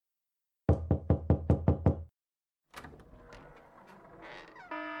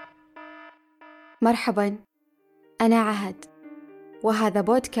مرحبا، أنا عهد، وهذا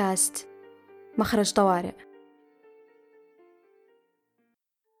بودكاست مخرج طوارئ.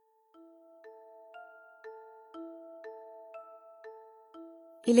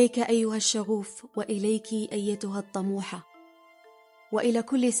 إليك أيها الشغوف، وإليك أيتها الطموحة، وإلى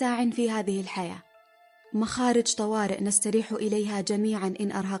كل ساع في هذه الحياة مخارج طوارئ نستريح إليها جميعا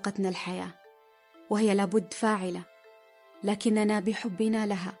إن أرهقتنا الحياة، وهي لابد فاعلة، لكننا بحبنا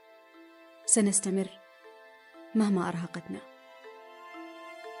لها سنستمر مهما أرهقتنا.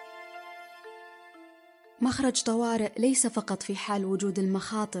 مخرج طوارئ ليس فقط في حال وجود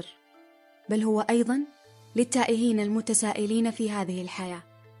المخاطر، بل هو أيضا للتائهين المتسائلين في هذه الحياة،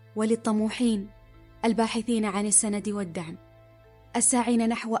 وللطموحين الباحثين عن السند والدعم، الساعين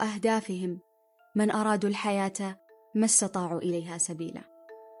نحو أهدافهم، من أرادوا الحياة ما استطاعوا إليها سبيلا.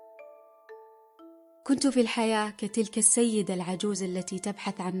 كنت في الحياة كتلك السيدة العجوز التي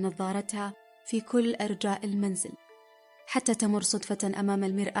تبحث عن نظارتها في كل أرجاء المنزل، حتى تمر صدفة أمام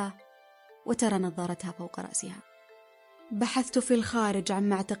المرآة وترى نظارتها فوق رأسها. بحثت في الخارج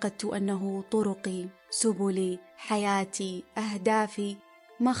عما اعتقدت أنه طرقي، سبلي، حياتي، أهدافي،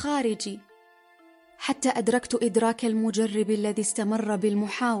 مخارجي، حتى أدركت إدراك المجرب الذي استمر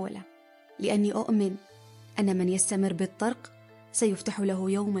بالمحاولة، لأني أؤمن أن من يستمر بالطرق سيفتح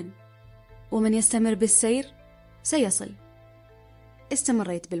له يوما، ومن يستمر بالسير سيصل.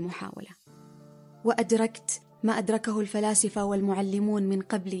 استمريت بالمحاولة، وأدركت ما أدركه الفلاسفة والمعلمون من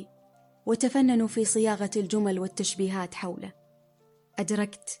قبلي، وتفننوا في صياغة الجمل والتشبيهات حوله.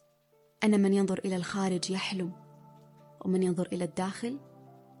 أدركت أن من ينظر إلى الخارج يحلم، ومن ينظر إلى الداخل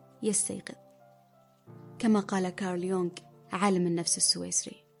يستيقظ، كما قال كارل يونغ عالم النفس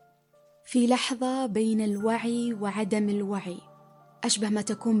السويسري. في لحظة بين الوعي وعدم الوعي، أشبه ما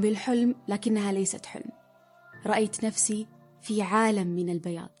تكون بالحلم لكنها ليست حلم، رأيت نفسي في عالم من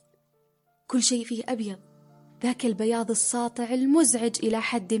البياض، كل شيء فيه أبيض، ذاك البياض الساطع المزعج إلى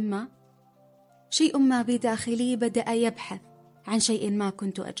حد ما. شيء ما بداخلي بدأ يبحث عن شيء ما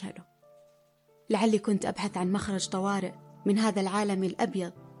كنت أجهله. لعلي كنت أبحث عن مخرج طوارئ من هذا العالم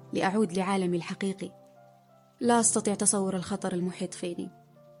الأبيض لأعود لعالمي الحقيقي. لا أستطيع تصور الخطر المحيط فيني.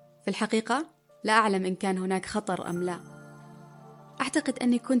 في الحقيقة لا أعلم إن كان هناك خطر أم لا. أعتقد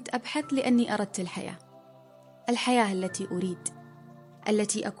أني كنت أبحث لأني أردت الحياة التي أريد،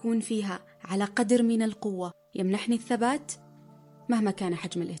 التي أكون فيها على قدر من القوة يمنحني الثبات مهما كان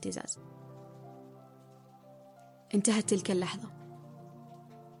حجم الاهتزاز. انتهت تلك اللحظة،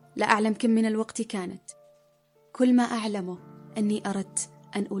 لا أعلم كم من الوقت كانت. كل ما أعلمه أني أردت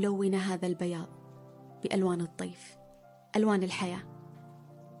أن ألون هذا البياض بألوان الطيف، ألوان الحياة.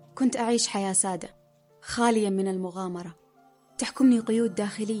 كنت أعيش حياة سادة خالية من المغامرة، تحكمني قيود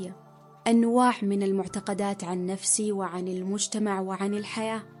داخلية، أنواع من المعتقدات عن نفسي وعن المجتمع وعن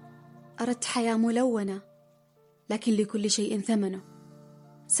الحياة. أردت حياة ملونة، لكن لكل شيء ثمنه.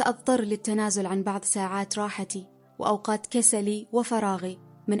 سأضطر للتنازل عن بعض ساعات راحتي وأوقات كسلي وفراغي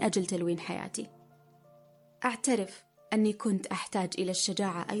من أجل تلوين حياتي. أعترف أني كنت أحتاج إلى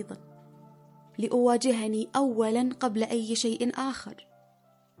الشجاعة أيضا، لأواجهني أولا قبل أي شيء آخر.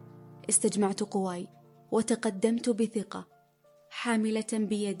 استجمعت قواي وتقدمت بثقة، حاملة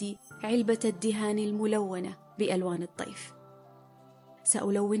بيدي علبة الدهان الملونة بألوان الطيف.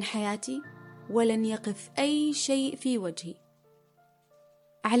 سألون حياتي ولن يقف أي شيء في وجهي.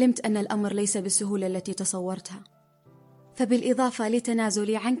 علمت أن الأمر ليس بالسهولة التي تصورتها، فبالإضافة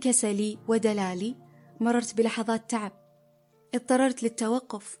لتنازلي عن كسلي ودلالي مررت بلحظات تعب. اضطررت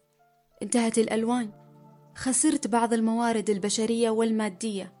للتوقف، انتهت الألوان، خسرت بعض الموارد البشرية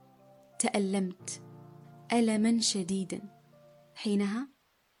والمادية، تألمت ألما شديدا. حينها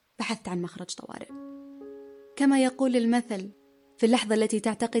بحثت عن مخرج طوارئ. كما يقول المثل، في اللحظة التي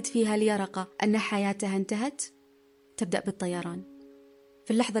تعتقد فيها اليرقة أن حياتها انتهت تبدأ بالطيران.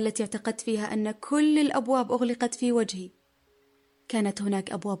 في اللحظة التي اعتقدت فيها أن كل الأبواب أغلقت في وجهي، كانت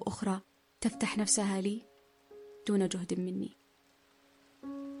هناك أبواب أخرى تفتح نفسها لي دون جهد مني.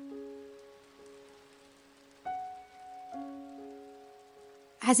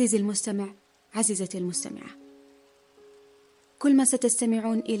 عزيزي المستمع، عزيزتي المستمعة، كل ما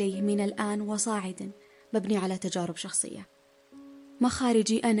ستستمعون إليه من الآن وصاعدا مبني على تجارب شخصية،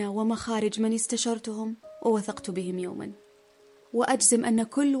 مخارجي أنا ومخارج من استشرتهم ووثقت بهم يوما. وأجزم أن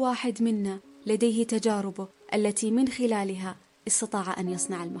كل واحد منا لديه تجاربه التي من خلالها استطاع أن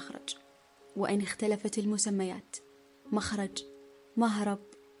يصنع المخرج. وإن اختلفت المسميات، مخرج، مهرب،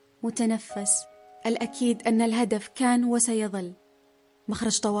 متنفس، الأكيد أن الهدف كان وسيظل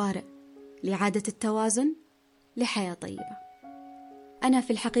مخرج طوارئ لإعادة التوازن لحياة طيبة. أنا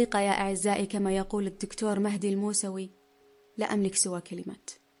في الحقيقة يا أعزائي، كما يقول الدكتور مهدي الموسوي، لا أملك سوى كلمات.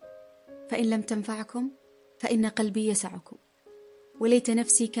 فإن لم تنفعكم فإن قلبي يسعكم، وليت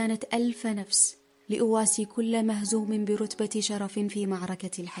نفسي كانت 1000 نفس لأواسي كل مهزوم برتبة شرف في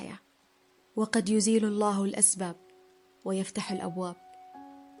معركة الحياة. وقد يزيل الله الأسباب ويفتح الأبواب،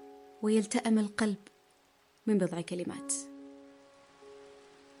 ويلتأم القلب من بضع كلمات.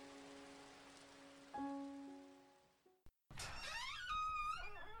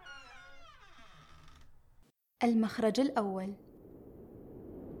 المخرج الأول.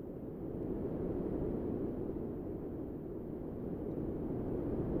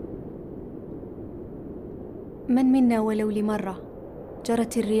 من منا ولو لمرة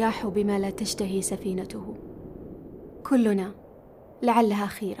جرت الرياح بما لا تشتهي سفينته؟ كلنا لعلها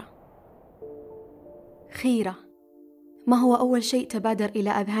خيرة. خيرة، ما هو أول شيء تبادر إلى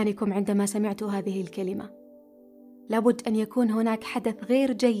أذهانكم عندما سمعت هذه الكلمة؟ لابد أن يكون هناك حدث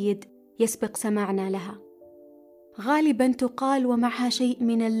غير جيد يسبق سماعنا لها. غالبا تقال ومعها شيء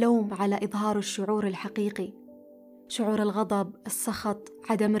من اللوم على إظهار الشعور الحقيقي، شعور الغضب، السخط،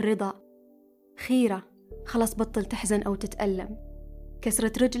 عدم الرضا. خيرة، خلاص بطل تحزن أو تتألم.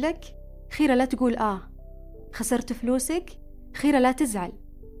 كسرت رجلك؟ خيرة لا تقول خسرت فلوسك؟ خيرة لا تزعل.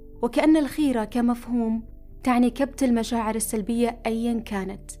 وكأن الخيرة كمفهوم تعني كبت المشاعر السلبية أيا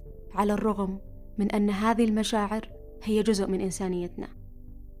كانت، على الرغم من أن هذه المشاعر هي جزء من إنسانيتنا.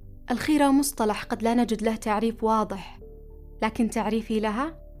 الخيرة مصطلح قد لا نجد له تعريف واضح، لكن تعريفي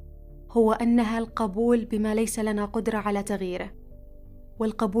لها هو أنها القبول بما ليس لنا قدرة على تغييره.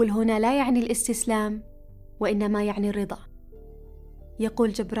 والقبول هنا لا يعني الاستسلام، وإنما يعني الرضا.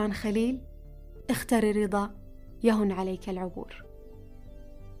 يقول جبران خليل: اختر الرضا يهن عليك العبور.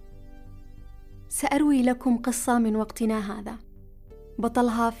 سأروي لكم قصة من وقتنا هذا.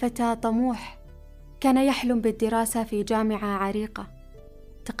 بطلها فتى طموح كان يحلم بالدراسة في جامعة عريقة.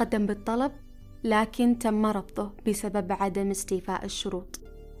 تقدم بالطلب لكن تم رفضه بسبب عدم استيفاء الشروط.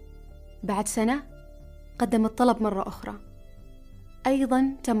 بعد سنة قدم الطلب مرة أخرى،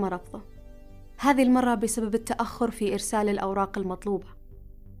 أيضا تم رفضه، هذه المرة بسبب التأخر في إرسال الأوراق المطلوبة.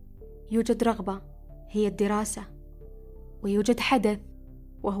 يوجد رغبة هي الدراسة، ويوجد حدث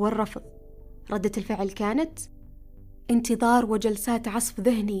وهو الرفض. ردة الفعل كانت انتظار وجلسات عصف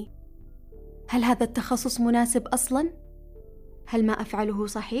ذهني. هل هذا التخصص مناسب أصلا؟ هل ما أفعله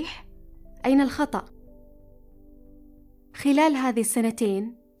صحيح؟ أين الخطأ؟ خلال هذه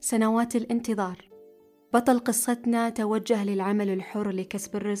السنتين، سنوات الانتظار، بطل قصتنا توجه للعمل الحر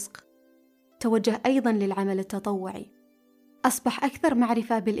لكسب الرزق، توجه أيضا للعمل التطوعي، أصبح أكثر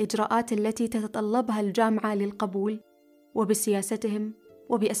معرفة بالإجراءات التي تتطلبها الجامعة للقبول، وبسياستهم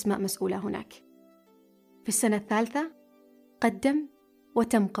وبأسماء مسؤولة هناك. في السنة الثالثة قدم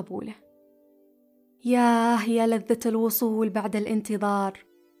وتم قبوله. يا لذة الوصول بعد الانتظار،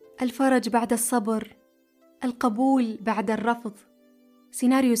 الفرج بعد الصبر، القبول بعد الرفض.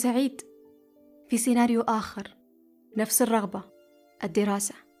 سيناريو سعيد. في سيناريو آخر، نفس الرغبة،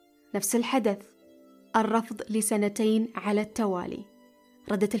 الدراسة، نفس الحدث، الرفض لسنتين على التوالي.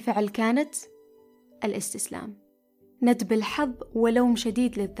 ردة الفعل كانت الاستسلام، ندب الحظ ولوم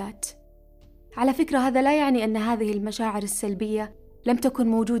شديد للذات. على فكرة هذا لا يعني أن هذه المشاعر السلبية لم تكن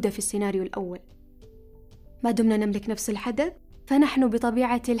موجودة في السيناريو الأول. ما دمنا نملك نفس الحدث فنحن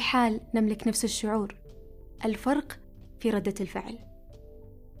بطبيعة الحال نملك نفس الشعور. الفرق في ردة الفعل.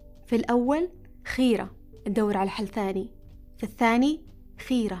 في الأول خيرة، ندور على حل ثاني. في الثاني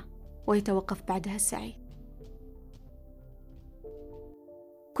خيرة، ويتوقف بعدها السعي.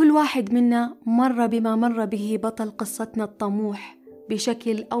 كل واحد منا مر بما مر به بطل قصتنا الطموح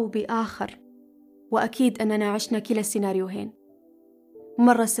بشكل أو بآخر، وأكيد أننا عشنا كلا السيناريوهين.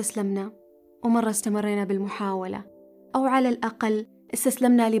 مرة استسلمنا، ومرة استمرينا بالمحاولة، أو على الأقل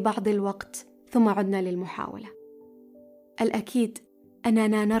استسلمنا لبعض الوقت ثم عدنا للمحاولة. الأكيد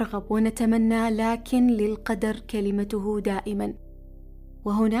أننا نرغب ونتمنى، لكن للقدر كلمته دائما.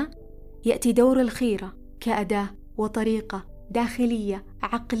 وهنا يأتي دور الخيرة كأداة وطريقة داخلية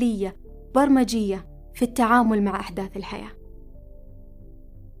عقلية برمجية في التعامل مع أحداث الحياة.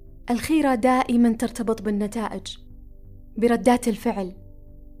 الخيرة دائما ترتبط بالنتائج، بردات الفعل.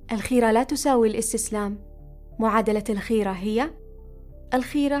 الخيرة لا تساوي الاستسلام. معادلة الخيرة هي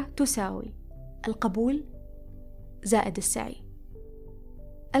الخيرة تساوي القبول زائد السعي.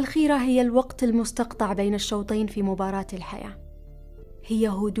 الخيرة هي الوقت المستقطع بين الشوطين في مباراة الحياة. هي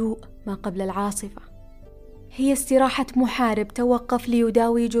هدوء ما قبل العاصفة. هي استراحة محارب توقف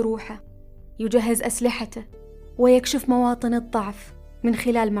ليداوي جروحه، يجهز أسلحته، ويكشف مواطن الضعف من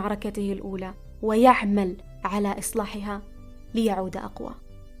خلال معركته الأولى، ويعمل على إصلاحها ليعود أقوى.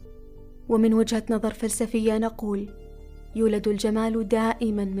 ومن وجهة نظر فلسفية نقول: يولد الجمال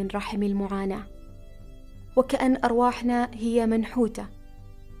دائما من رحم المعاناة. وكأن أرواحنا هي منحوتة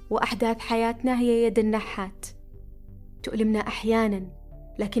وأحداث حياتنا هي يد النحات، تؤلمنا أحيانا،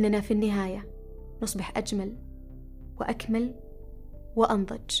 لكننا في النهاية نصبح أجمل وأكمل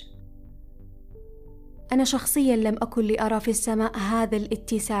وأنضج. أنا شخصيا لم أكن لأرى في السماء هذا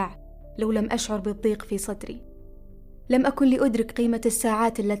الاتساع لو لم أشعر بالضيق في صدري. لم أكن لأدرك قيمة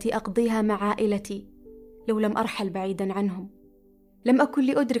الساعات التي أقضيها مع عائلتي لو لم أرحل بعيدا عنهم. لم أكن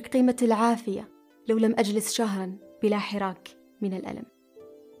لأدرك قيمة العافية لو لم أجلس شهرا بلا حراك من الألم.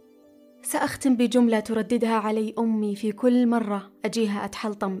 سأختم بجملة ترددها علي أمي في كل مرة أجيها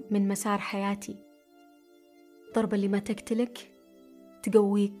أتحلطم من مسار حياتي: ضربا لما تقتلك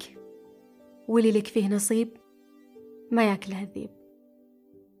تقويك، واللي لك فيه نصيب ما ياكله الذيب.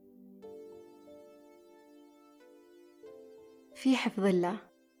 في حفظ الله.